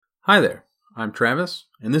Hi there, I'm Travis,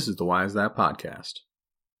 and this is the Why Is That podcast.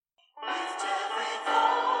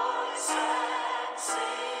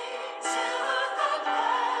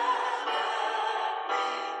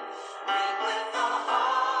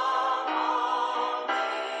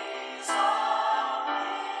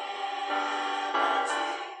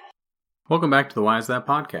 Welcome back to the Why Is That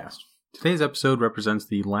podcast. Today's episode represents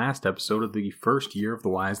the last episode of the first year of the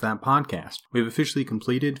Why Is That podcast. We have officially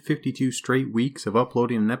completed 52 straight weeks of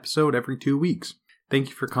uploading an episode every 2 weeks. Thank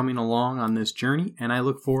you for coming along on this journey, and I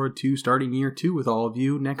look forward to starting year 2 with all of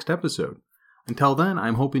you next episode. Until then,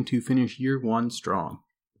 I'm hoping to finish year 1 strong.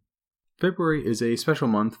 February is a special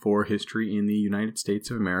month for history in the United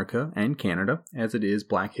States of America and Canada, as it is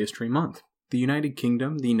Black History Month. The United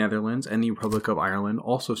Kingdom, the Netherlands, and the Republic of Ireland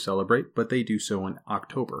also celebrate, but they do so in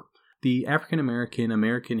October. The African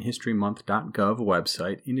History.gov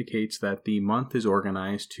website indicates that the month is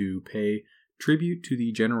organized to pay tribute to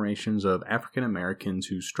the generations of African Americans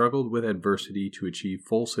who struggled with adversity to achieve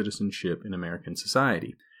full citizenship in American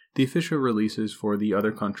society. The official releases for the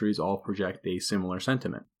other countries all project a similar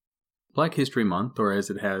sentiment. Black History Month, or as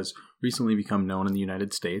it has recently become known in the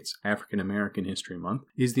United States, African American History Month,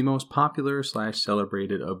 is the most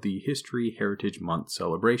popular/celebrated of the History Heritage Month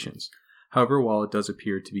celebrations. However, while it does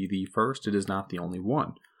appear to be the first, it is not the only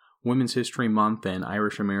one. Women's History Month and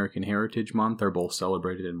Irish American Heritage Month are both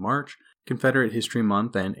celebrated in March. Confederate History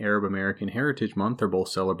Month and Arab American Heritage Month are both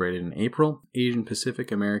celebrated in April. Asian Pacific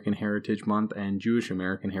American Heritage Month and Jewish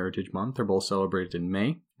American Heritage Month are both celebrated in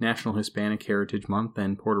May. National Hispanic Heritage Month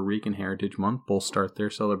and Puerto Rican Heritage Month both start their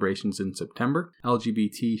celebrations in September.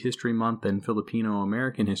 LGBT History Month and Filipino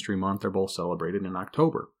American History Month are both celebrated in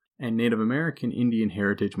October. And Native American Indian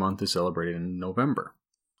Heritage Month is celebrated in November.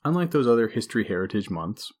 Unlike those other History Heritage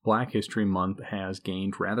Months, Black History Month has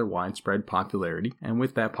gained rather widespread popularity, and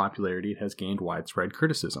with that popularity it has gained widespread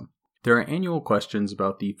criticism. There are annual questions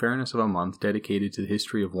about the fairness of a month dedicated to the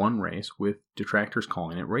history of one race, with detractors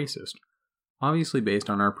calling it racist. Obviously,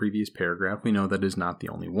 based on our previous paragraph, we know that is not the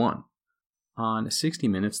only one. On 60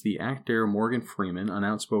 Minutes, the actor Morgan Freeman, an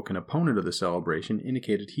outspoken opponent of the celebration,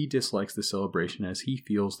 indicated he dislikes the celebration as he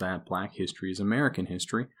feels that Black history is American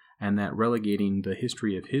history, and that relegating the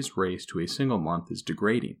history of his race to a single month is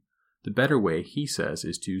degrading. The better way, he says,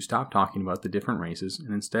 is to stop talking about the different races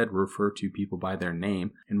and instead refer to people by their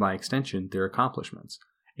name and by extension their accomplishments.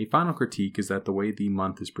 A final critique is that the way the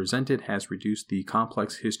month is presented has reduced the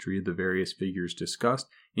complex history of the various figures discussed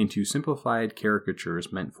into simplified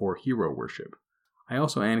caricatures meant for hero worship. I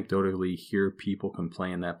also anecdotally hear people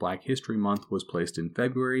complain that Black History Month was placed in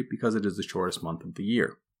February because it is the shortest month of the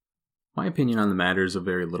year. My opinion on the matter is of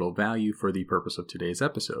very little value for the purpose of today's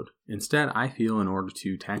episode. Instead, I feel in order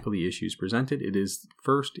to tackle the issues presented, it is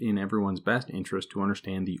first in everyone's best interest to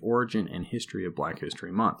understand the origin and history of Black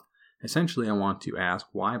History Month. Essentially, I want to ask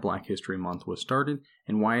why Black History Month was started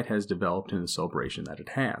and why it has developed into the celebration that it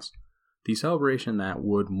has. The celebration that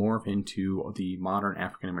would morph into the modern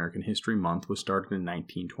African American History Month was started in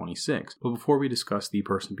 1926. But before we discuss the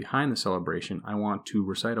person behind the celebration, I want to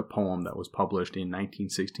recite a poem that was published in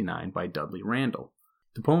 1969 by Dudley Randall.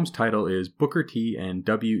 The poem's title is Booker T and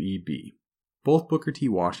W.E.B. Both Booker T.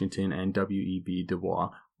 Washington and W.E.B. Du Bois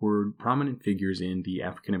were prominent figures in the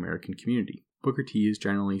African American community. Booker T is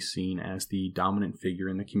generally seen as the dominant figure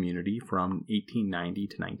in the community from 1890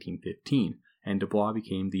 to 1915. And Du Bois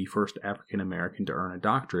became the first African American to earn a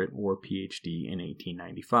doctorate, or PhD, in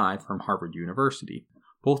 1895 from Harvard University.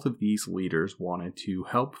 Both of these leaders wanted to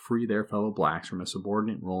help free their fellow blacks from a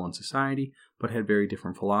subordinate role in society, but had very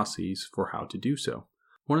different philosophies for how to do so.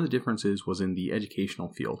 One of the differences was in the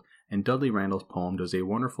educational field, and Dudley Randall's poem does a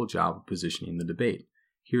wonderful job of positioning the debate.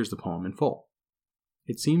 Here's the poem in full.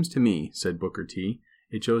 "It seems to me," said Booker T,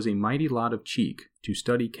 "it shows a mighty lot of cheek to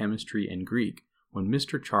study chemistry and Greek, when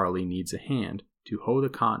Mr. Charlie needs a hand to hoe the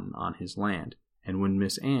cotton on his land, and when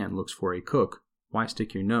Miss Ann looks for a cook, why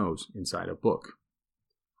stick your nose inside a book?"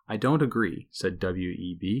 "I don't agree," said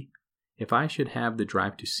W.E.B. "If I should have the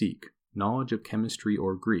drive to seek knowledge of chemistry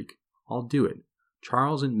or Greek, I'll do it.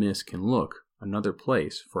 Charles and Miss can look another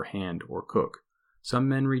place for hand or cook. Some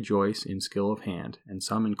men rejoice in skill of hand, and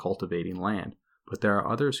some in cultivating land, but there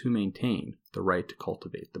are others who maintain the right to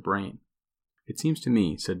cultivate the brain." "It seems to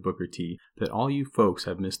me," said Booker T, "that all you folks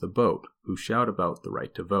have missed the boat who shout about the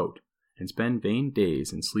right to vote, and spend vain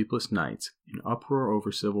days and sleepless nights in uproar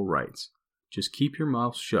over civil rights. Just keep your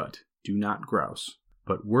mouths shut, do not grouse,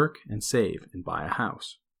 but work and save and buy a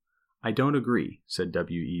house." "I don't agree," said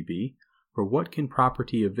W.E.B., "for what can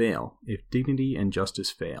property avail if dignity and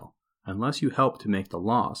justice fail? Unless you help to make the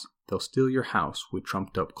laws, they'll steal your house with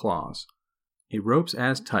trumped-up claws. A rope's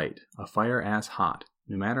as tight, a fire as hot,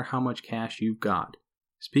 no matter how much cash you've got.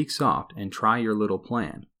 Speak soft and try your little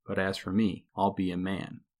plan, but as for me, I'll be a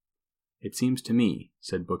man." "It seems to me,"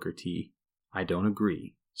 said Booker T. "I don't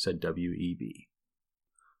agree," said W.E.B.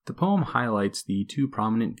 The poem highlights the two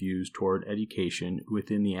prominent views toward education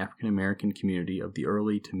within the African American community of the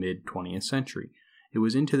early to mid-20th century. It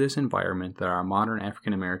was into this environment that our modern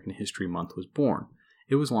African American History Month was born.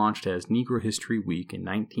 It was launched as Negro History Week in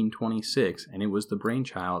 1926, and it was the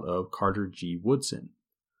brainchild of Carter G. Woodson.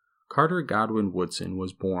 Carter Godwin Woodson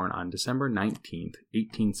was born on December 19,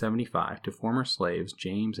 1875, to former slaves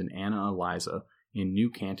James and Anna Eliza in New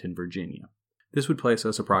Canton, Virginia. This would place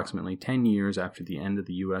us approximately 10 years after the end of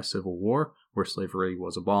the U.S. Civil War, where slavery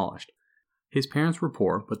was abolished. His parents were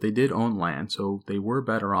poor, but they did own land, so they were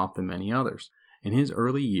better off than many others. In his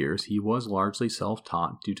early years, he was largely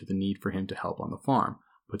self-taught due to the need for him to help on the farm,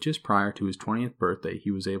 but just prior to his 20th birthday,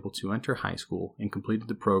 he was able to enter high school and completed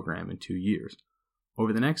the program in 2 years.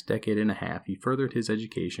 Over the next decade and a half, he furthered his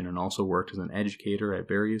education and also worked as an educator at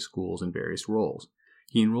various schools in various roles.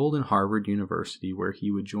 He enrolled in Harvard University, where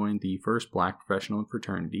he would join the first black professional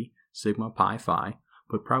fraternity, Sigma Pi Phi,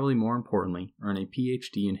 but probably more importantly, earn a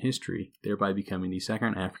PhD in history, thereby becoming the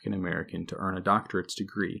second African American to earn a doctorate's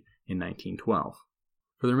degree in 1912.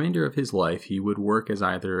 For the remainder of his life, he would work as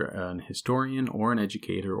either an historian or an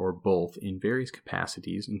educator or both in various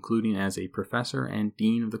capacities, including as a professor and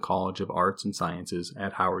dean of the College of Arts and Sciences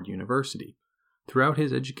at Howard University. Throughout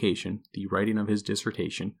his education, the writing of his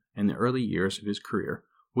dissertation, and the early years of his career,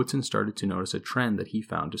 Woodson started to notice a trend that he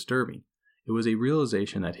found disturbing. It was a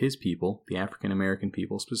realization that his people, the African American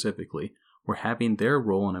people specifically, were having their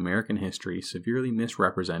role in American history severely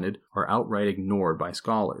misrepresented or outright ignored by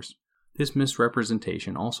scholars. This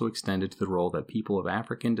misrepresentation also extended to the role that people of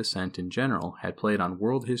African descent in general had played on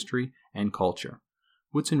world history and culture.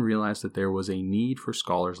 Woodson realized that there was a need for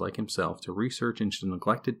scholars like himself to research into the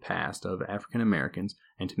neglected past of African Americans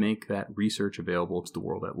and to make that research available to the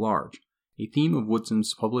world at large. A theme of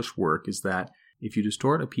Woodson's published work is that if you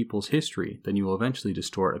distort a people's history, then you will eventually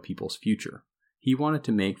distort a people's future. He wanted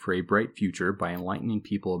to make for a bright future by enlightening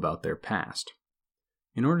people about their past.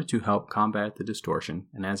 In order to help combat the distortion,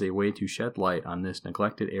 and as a way to shed light on this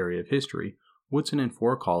neglected area of history, Woodson and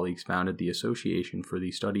 4 colleagues founded the Association for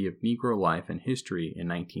the Study of Negro Life and History in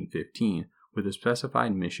 1915 with a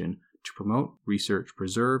specified mission to promote, research,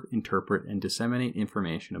 preserve, interpret, and disseminate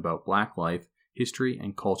information about Black life, history,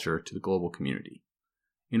 and culture to the global community.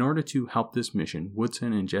 In order to help this mission,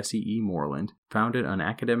 Woodson and Jesse E. Moreland founded an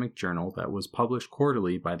academic journal that was published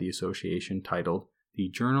quarterly by the association titled The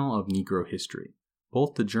Journal of Negro History.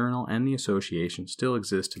 Both the journal and the association still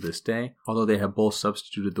exist to this day, although they have both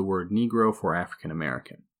substituted the word Negro for African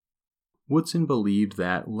American. Woodson believed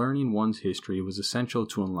that learning one's history was essential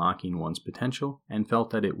to unlocking one's potential and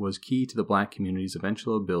felt that it was key to the Black community's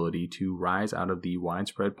eventual ability to rise out of the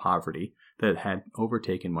widespread poverty that had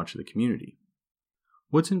overtaken much of the community.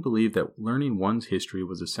 Woodson believed that learning one's history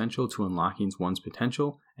was essential to unlocking one's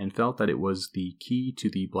potential and felt that it was the key to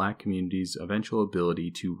the Black community's eventual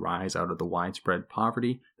ability to rise out of the widespread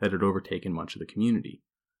poverty that had overtaken much of the community.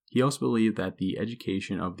 He also believed that the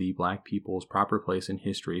education of the Black people's proper place in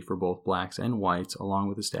history for both Blacks and whites, along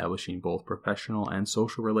with establishing both professional and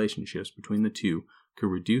social relationships between the two, could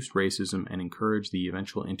reduce racism and encourage the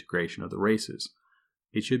eventual integration of the races.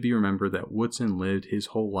 It should be remembered that Woodson lived his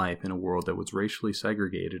whole life in a world that was racially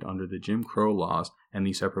segregated under the Jim Crow laws and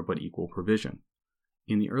the separate but equal provision.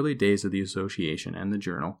 In the early days of the association and the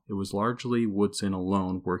journal, it was largely Woodson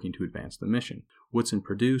alone working to advance the mission. Woodson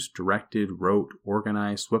produced, directed, wrote,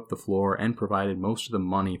 organized, swept the floor, and provided most of the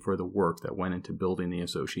money for the work that went into building the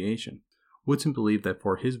association. Woodson believed that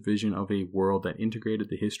for his vision of a world that integrated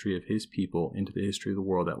the history of his people into the history of the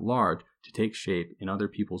world at large to take shape in other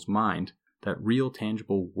people's minds, that real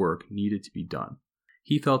tangible work needed to be done.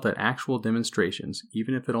 He felt that actual demonstrations,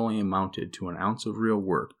 even if it only amounted to an ounce of real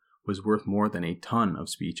work, was worth more than a ton of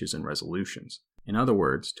speeches and resolutions. In other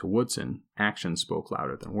words, to Woodson, action spoke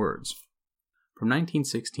louder than words. From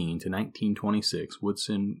 1916 to 1926,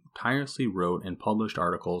 Woodson tirelessly wrote and published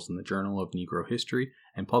articles in the Journal of Negro History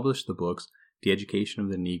and published the books The Education of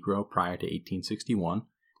the Negro Prior to 1861,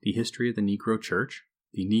 The History of the Negro Church,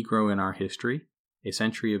 The Negro in Our History, A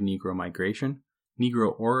Century of Negro Migration,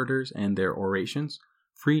 Negro Orators and Their Orations,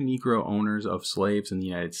 Free Negro Owners of Slaves in the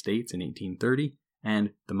United States in 1830,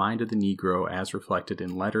 and The Mind of the Negro as Reflected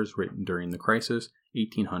in Letters Written During the Crisis,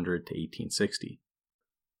 1800 to 1860.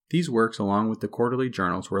 These works, along with the quarterly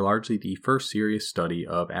journals, were largely the first serious study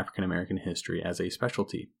of African American history as a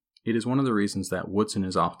specialty. It is one of the reasons that Woodson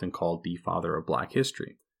is often called the father of Black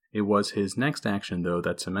history. It was his next action, though,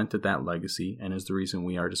 that cemented that legacy and is the reason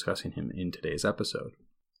we are discussing him in today's episode.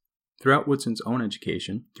 Throughout Woodson's own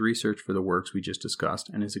education, the research for the works we just discussed,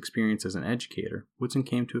 and his experience as an educator, Woodson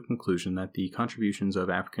came to a conclusion that the contributions of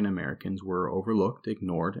African Americans were overlooked,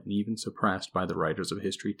 ignored, and even suppressed by the writers of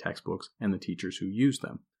history textbooks and the teachers who used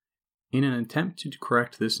them. In an attempt to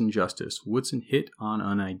correct this injustice, Woodson hit on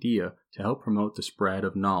an idea to help promote the spread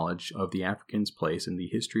of knowledge of the African's place in the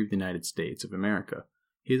history of the United States of America.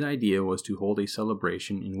 His idea was to hold a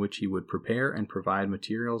celebration in which he would prepare and provide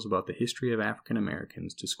materials about the history of African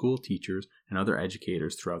Americans to school teachers and other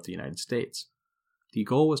educators throughout the United States. The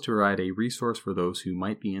goal was to provide a resource for those who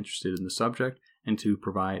might be interested in the subject and to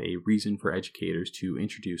provide a reason for educators to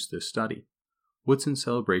introduce this study. Woodson's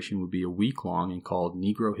celebration would be a week long and called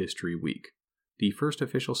Negro History Week. The first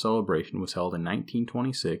official celebration was held in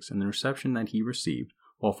 1926, and the reception that he received,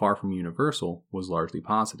 while far from universal, was largely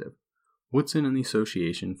positive. Woodson and the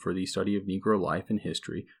Association for the Study of Negro Life and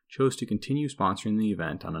History chose to continue sponsoring the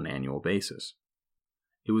event on an annual basis.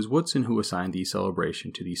 It was Woodson who assigned the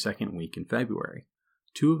celebration to the second week in February.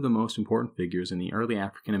 Two of the most important figures in the early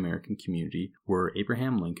African American community were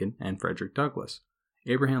Abraham Lincoln and Frederick Douglass.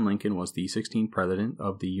 Abraham Lincoln was the 16th President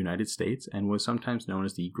of the United States and was sometimes known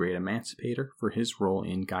as the Great Emancipator for his role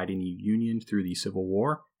in guiding the Union through the Civil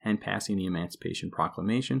War and passing the Emancipation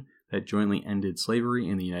Proclamation that jointly ended slavery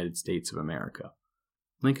in the United States of America.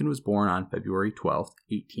 Lincoln was born on February 12,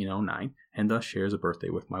 1809, and thus shares a birthday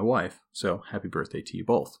with my wife, so happy birthday to you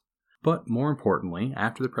both. But more importantly,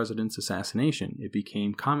 after the president's assassination, it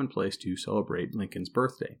became commonplace to celebrate Lincoln's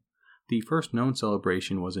birthday. The first known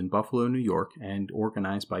celebration was in Buffalo, New York, and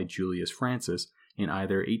organized by Julius Francis in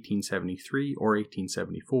either 1873 or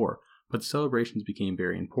 1874, but the celebrations became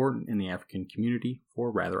very important in the African community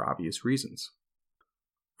for rather obvious reasons.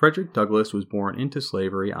 Frederick Douglass was born into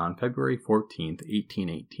slavery on February 14,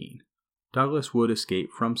 1818. Douglass would escape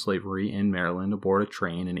from slavery in Maryland aboard a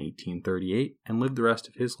train in 1838 and lived the rest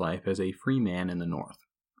of his life as a free man in the North.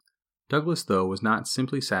 Douglass, though, was not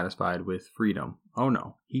simply satisfied with freedom. Oh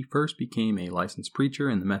no, he first became a licensed preacher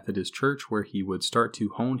in the Methodist Church where he would start to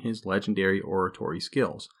hone his legendary oratory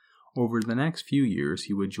skills. Over the next few years,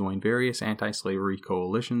 he would join various anti-slavery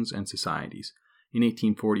coalitions and societies. In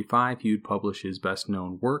 1845, he would publish his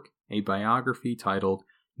best-known work, a biography titled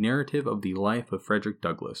Narrative of the Life of Frederick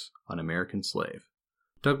Douglass, an American Slave.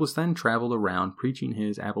 Douglass then traveled around preaching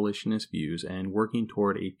his abolitionist views and working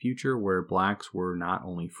toward a future where blacks were not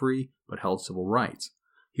only free, but held civil rights.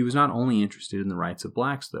 He was not only interested in the rights of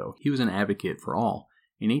blacks, though, he was an advocate for all.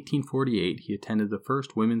 In 1848, he attended the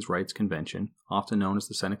first Women's Rights Convention, often known as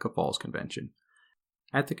the Seneca Falls Convention.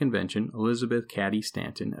 At the convention, Elizabeth Cady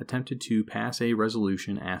Stanton attempted to pass a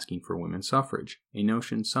resolution asking for women's suffrage, a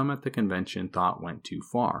notion some at the convention thought went too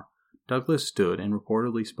far. Douglass stood and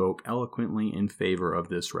reportedly spoke eloquently in favor of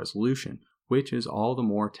this resolution, which is all the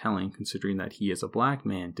more telling considering that he as a black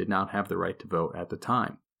man did not have the right to vote at the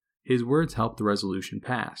time. His words helped the resolution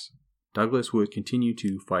pass. Douglass would continue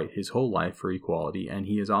to fight his whole life for equality, and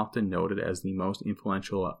he is often noted as the most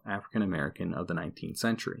influential African American of the 19th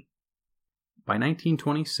century. By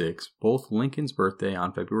 1926, both Lincoln's birthday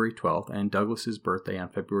on February 12th and Douglass's birthday on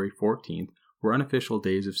February 14th were unofficial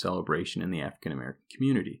days of celebration in the African American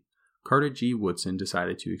community. Carter G. Woodson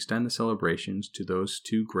decided to extend the celebrations to those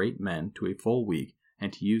two great men to a full week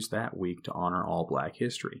and to use that week to honor all black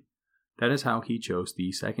history. That is how he chose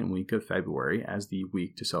the second week of February as the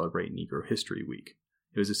week to celebrate Negro History Week.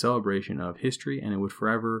 It was a celebration of history and it would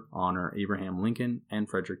forever honor Abraham Lincoln and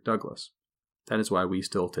Frederick Douglass. That is why we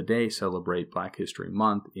still today celebrate Black History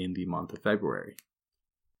Month in the month of February.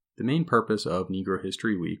 The main purpose of Negro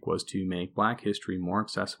History Week was to make black history more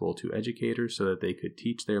accessible to educators so that they could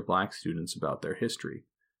teach their black students about their history.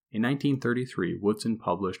 In 1933, Woodson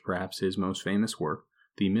published perhaps his most famous work,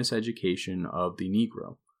 The Miseducation of the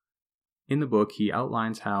Negro. In the book, he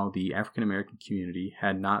outlines how the African American community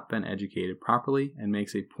had not been educated properly and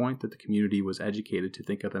makes a point that the community was educated to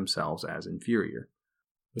think of themselves as inferior.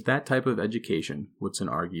 With that type of education, Woodson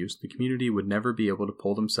argues, the community would never be able to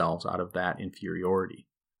pull themselves out of that inferiority.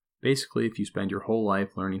 Basically, if you spend your whole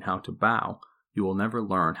life learning how to bow, you will never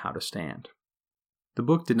learn how to stand. The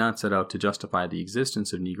book did not set out to justify the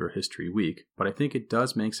existence of Negro History Week, but I think it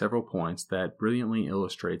does make several points that brilliantly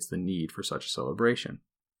illustrates the need for such a celebration.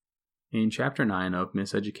 In Chapter 9 of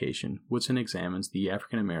Miseducation, Woodson examines the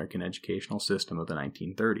African American educational system of the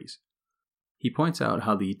 1930s. He points out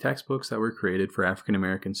how the textbooks that were created for African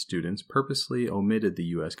American students purposely omitted the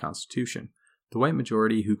U.S. Constitution. The white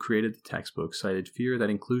majority who created the textbooks cited fear that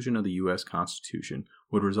inclusion of the U.S. Constitution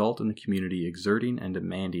would result in the community exerting and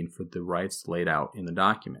demanding for the rights laid out in the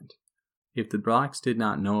document. If the blacks did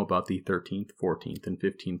not know about the 13th, 14th, and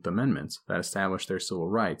 15th Amendments that established their civil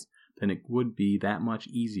rights, then it would be that much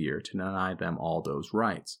easier to deny them all those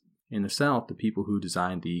rights. In the South, the people who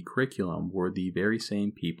designed the curriculum were the very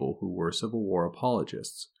same people who were Civil War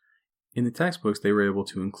apologists. In the textbooks, they were able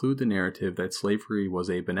to include the narrative that slavery was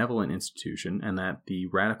a benevolent institution and that the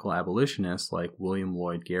radical abolitionists like William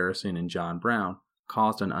Lloyd Garrison and John Brown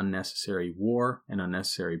caused an unnecessary war and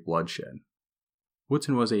unnecessary bloodshed.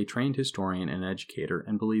 Woodson was a trained historian and educator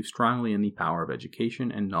and believed strongly in the power of education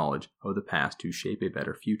and knowledge of the past to shape a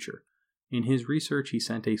better future. In his research, he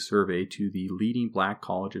sent a survey to the leading black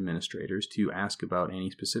college administrators to ask about any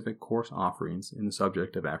specific course offerings in the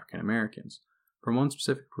subject of African Americans. From one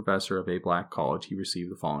specific professor of a black college, he received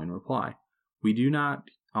the following reply: "We do not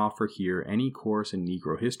offer here any course in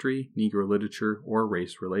Negro history, Negro literature, or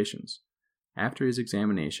race relations." After his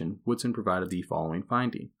examination, Woodson provided the following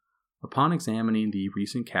finding: upon examining the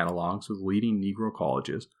recent catalogs of leading Negro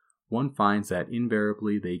colleges, one finds that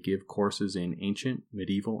invariably they give courses in ancient,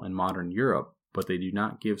 medieval, and modern Europe, but they do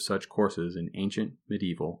not give such courses in ancient,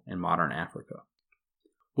 medieval, and modern Africa.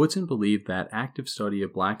 Woodson believed that active study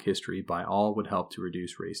of black history by all would help to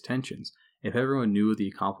reduce race tensions. If everyone knew the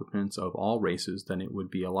accomplishments of all races, then it would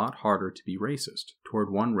be a lot harder to be racist toward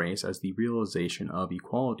one race, as the realization of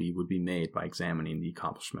equality would be made by examining the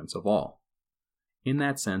accomplishments of all. In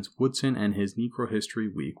that sense, Woodson and his Negro History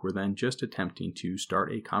Week were then just attempting to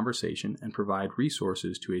start a conversation and provide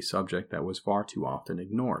resources to a subject that was far too often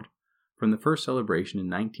ignored. From the first celebration in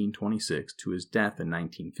 1926 to his death in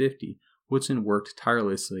 1950, Woodson worked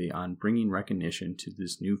tirelessly on bringing recognition to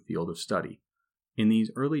this new field of study. In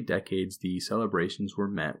these early decades, the celebrations were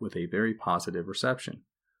met with a very positive reception.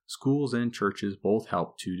 Schools and churches both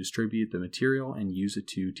helped to distribute the material and use it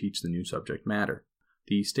to teach the new subject matter.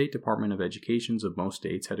 The State Department of Educations of most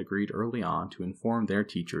states had agreed early on to inform their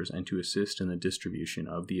teachers and to assist in the distribution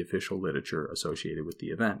of the official literature associated with the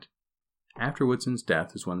event. After Woodson's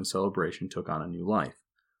death is when the celebration took on a new life.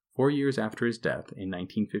 4 years after his death, in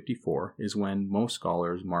 1954, is when most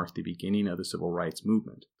scholars marked the beginning of the civil rights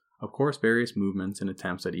movement. Of course, various movements and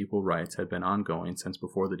attempts at equal rights had been ongoing since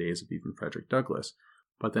before the days of even Frederick Douglass,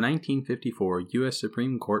 but the 1954 U.S.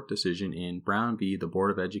 Supreme Court decision in Brown v. the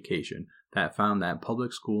Board of Education that found that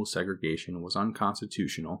public school segregation was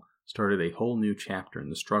unconstitutional started a whole new chapter in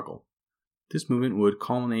the struggle. This movement would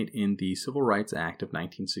culminate in the Civil Rights Act of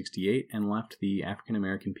 1968 and left the African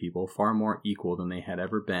American people far more equal than they had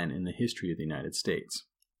ever been in the history of the United States.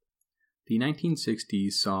 The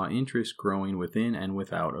 1960s saw interest growing within and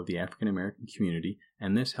without of the African American community,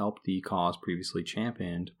 and this helped the cause previously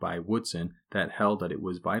championed by Woodson that held that it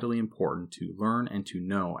was vitally important to learn and to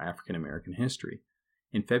know African American history.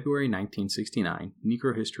 In February 1969,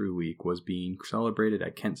 Negro History Week was being celebrated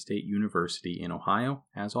at Kent State University in Ohio,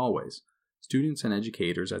 as always. Students and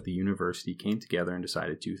educators at the university came together and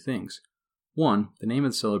decided two things. 1, the name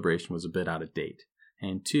of the celebration was a bit out of date,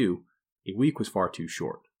 and 2, a week was far too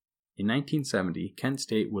short. In 1970, Kent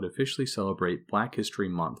State would officially celebrate Black History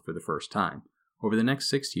Month for the first time. Over the next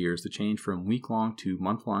 6 years, the change from week-long to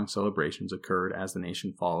month-long celebrations occurred as the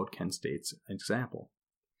nation followed Kent State's example.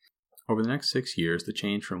 Over the next 6 years, the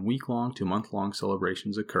change from week-long to month-long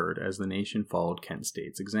celebrations occurred as the nation followed Kent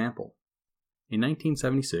State's example. In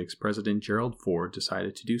 1976, President Gerald Ford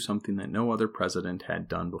decided to do something that no other president had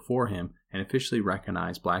done before him and officially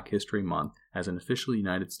recognized Black History Month as an official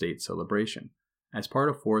United States celebration. As part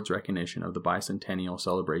of Ford's recognition of the bicentennial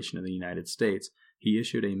celebration of the United States, he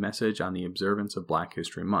issued a message on the observance of Black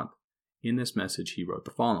History Month. In this message, he wrote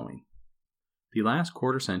the following: "The last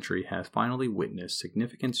quarter century has finally witnessed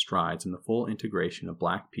significant strides in the full integration of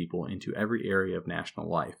Black people into every area of national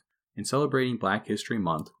life. In celebrating Black History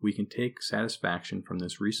Month, we can take satisfaction from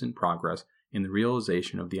this recent progress in the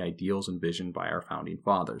realization of the ideals envisioned by our founding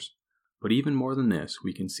fathers. But even more than this,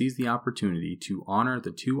 we can seize the opportunity to honor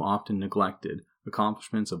the too often neglected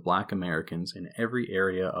accomplishments of Black Americans in every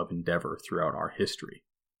area of endeavor throughout our history."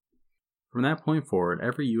 From that point forward,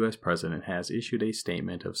 every U.S. president has issued a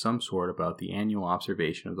statement of some sort about the annual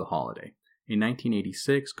observation of the holiday. In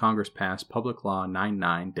 1986, Congress passed Public Law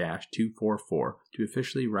 99-244 to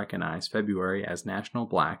officially recognize February as National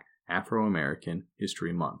Black Afro-American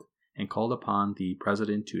History Month, and called upon the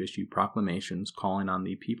President to issue proclamations calling on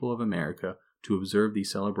the people of America to observe the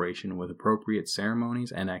celebration with appropriate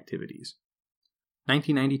ceremonies and activities.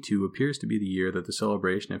 1992 appears to be the year that the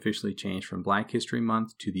celebration officially changed from Black History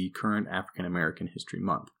Month to the current African American History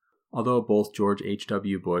Month. Although both George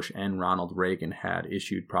H.W. Bush and Ronald Reagan had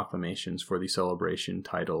issued proclamations for the celebration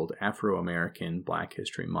titled Afro-American Black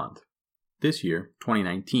History Month. This year,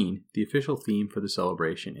 2019, the official theme for the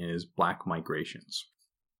celebration is Black Migrations.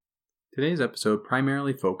 Today's episode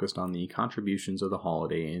primarily focused on the contributions of the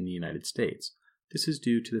holiday in the United States. This is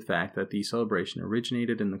due to the fact that the celebration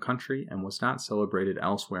originated in the country and was not celebrated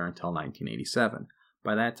elsewhere until 1987.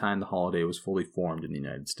 By that time, the holiday was fully formed in the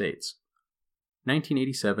United States.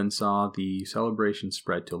 1987 saw the celebration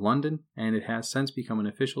spread to London, and it has since become an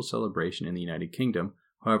official celebration in the United Kingdom.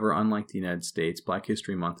 However, unlike the United States, Black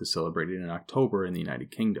History Month is celebrated in October in the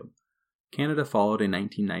United Kingdom. Canada followed in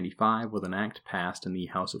 1995 with an act passed in the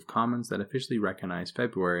House of Commons that officially recognized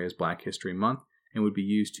February as Black History Month and would be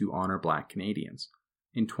used to honor Black Canadians.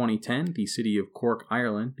 In 2010, the city of Cork,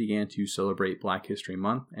 Ireland began to celebrate Black History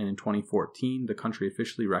Month, and in 2014, the country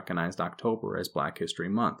officially recognized October as Black History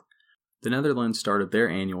Month. The Netherlands started their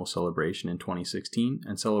annual celebration in 2016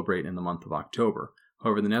 and celebrate in the month of October.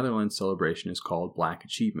 However, the Netherlands celebration is called Black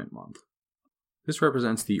Achievement Month. This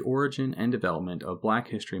represents the origin and development of Black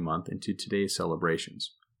History Month into today's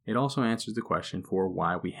celebrations. It also answers the question for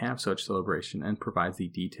why we have such celebration and provides the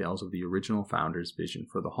details of the original founder's vision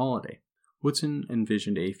for the holiday. Woodson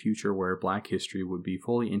envisioned a future where Black history would be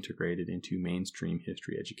fully integrated into mainstream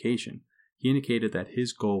history education. He indicated that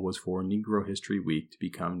his goal was for Negro History Week to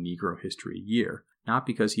become Negro History Year, not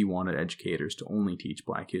because he wanted educators to only teach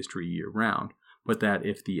Black history year-round, but that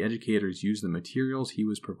if the educators used the materials he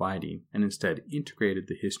was providing and instead integrated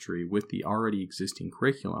the history with the already existing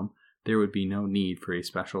curriculum, there would be no need for a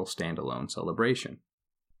special standalone celebration.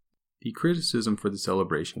 The criticism for the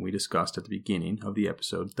celebration we discussed at the beginning of the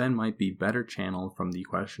episode then might be better channeled from the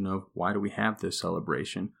question of why do we have this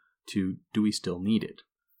celebration to do we still need it?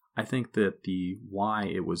 I think that the why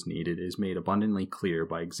it was needed is made abundantly clear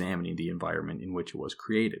by examining the environment in which it was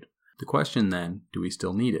created. The question then, do we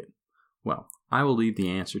still need it? Well, I will leave the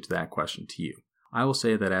answer to that question to you. I will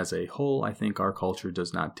say that as a whole, I think our culture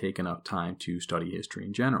does not take enough time to study history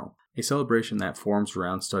in general. A celebration that forms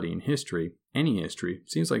around studying history, any history,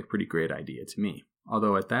 seems like a pretty great idea to me.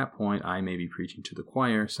 Although at that point I may be preaching to the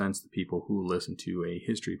choir, since the people who listen to a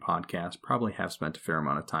history podcast probably have spent a fair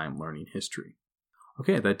amount of time learning history.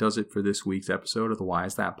 Okay, that does it for this week's episode of the Why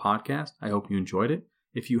Is That podcast. I hope you enjoyed it.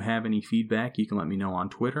 If you have any feedback, you can let me know on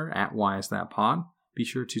Twitter at WhyIsThatPod. Be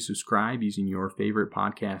sure to subscribe using your favorite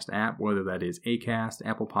podcast app, whether that is Acast,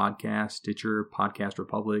 Apple Podcasts, Stitcher, Podcast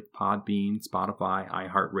Republic, Podbean, Spotify,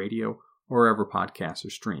 iHeartRadio, or wherever podcasts are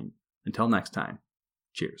streamed. Until next time,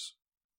 cheers.